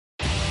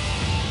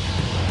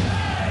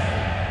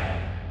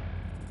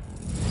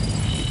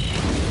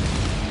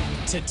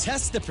To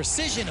test the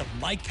precision of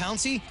Mike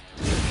Pouncey,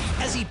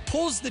 as he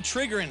pulls the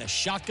trigger in a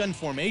shotgun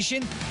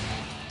formation,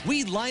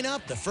 we line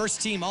up the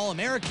first-team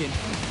All-American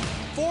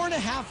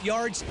 4.5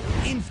 yards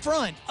in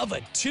front of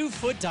a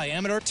 2-foot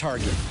diameter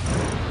target.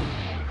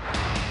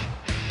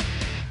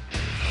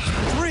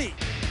 3,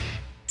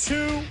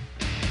 2,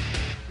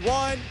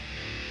 1,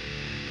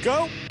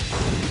 go.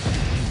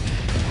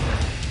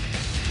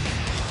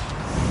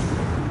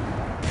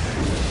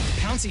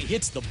 Pouncey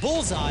hits the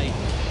bullseye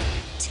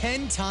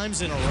 10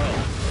 times in a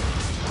row.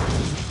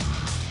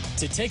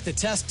 To take the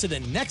test to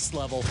the next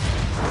level,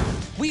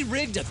 we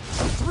rigged a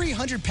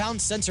 300-pound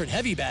censored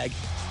heavy bag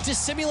to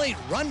simulate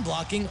run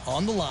blocking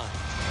on the line.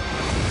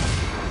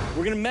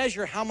 We're gonna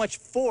measure how much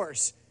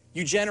force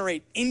you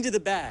generate into the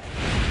bag.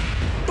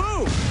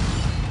 Boom!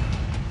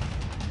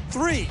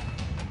 3,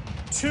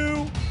 2,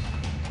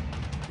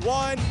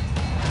 1,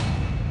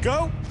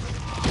 go.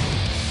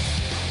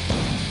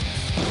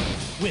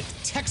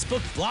 With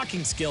textbook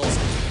blocking skills,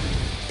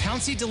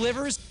 Pouncey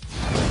delivers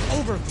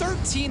over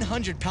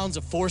 1,300 pounds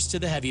of force to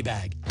the heavy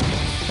bag.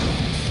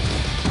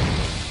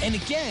 And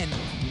again,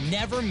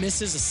 never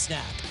misses a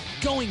snap,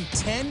 going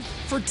 10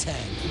 for 10.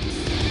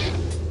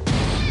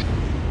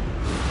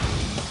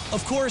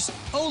 Of course,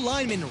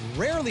 O-linemen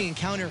rarely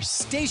encounter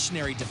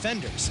stationary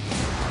defenders.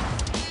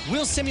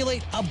 We'll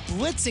simulate a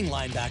blitzing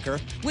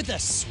linebacker with a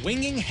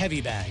swinging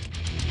heavy bag.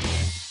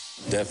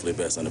 Definitely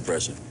best under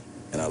pressure,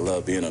 and I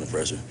love being under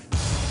pressure.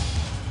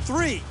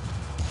 3,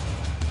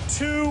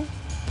 2,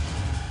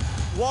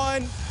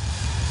 1,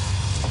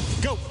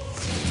 go.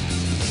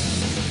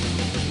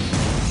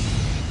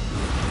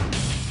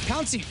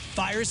 Pouncey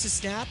fires his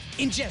snap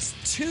in just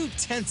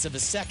 0.2 of a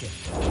second.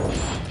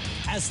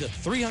 As the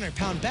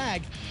 300-pound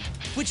bag,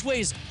 which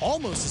weighs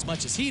almost as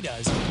much as he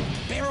does,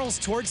 barrels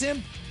towards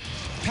him,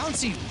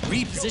 Pouncey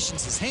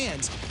repositions his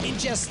hands in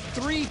just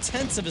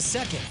 0.3 of a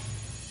second.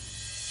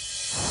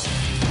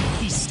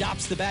 He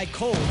stops the bag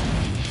cold,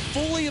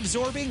 fully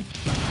absorbing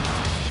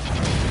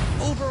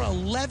over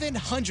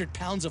 1,100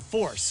 pounds of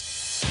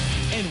force.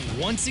 And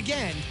once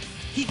again,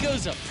 he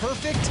goes a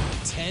perfect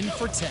 10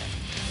 for 10.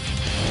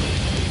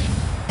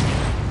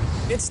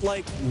 It's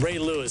like Ray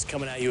Lewis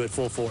coming at you at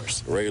full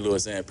force. Ray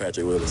Lewis and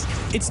Patrick Willis.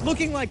 It's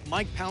looking like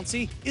Mike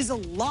Pouncey is a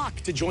lock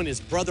to join his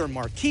brother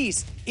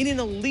Marquise in an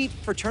elite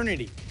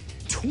fraternity.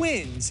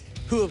 Twins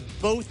who have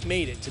both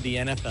made it to the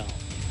NFL.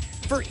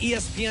 For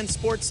ESPN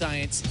Sports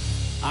Science,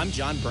 I'm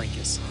John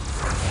Brinkus.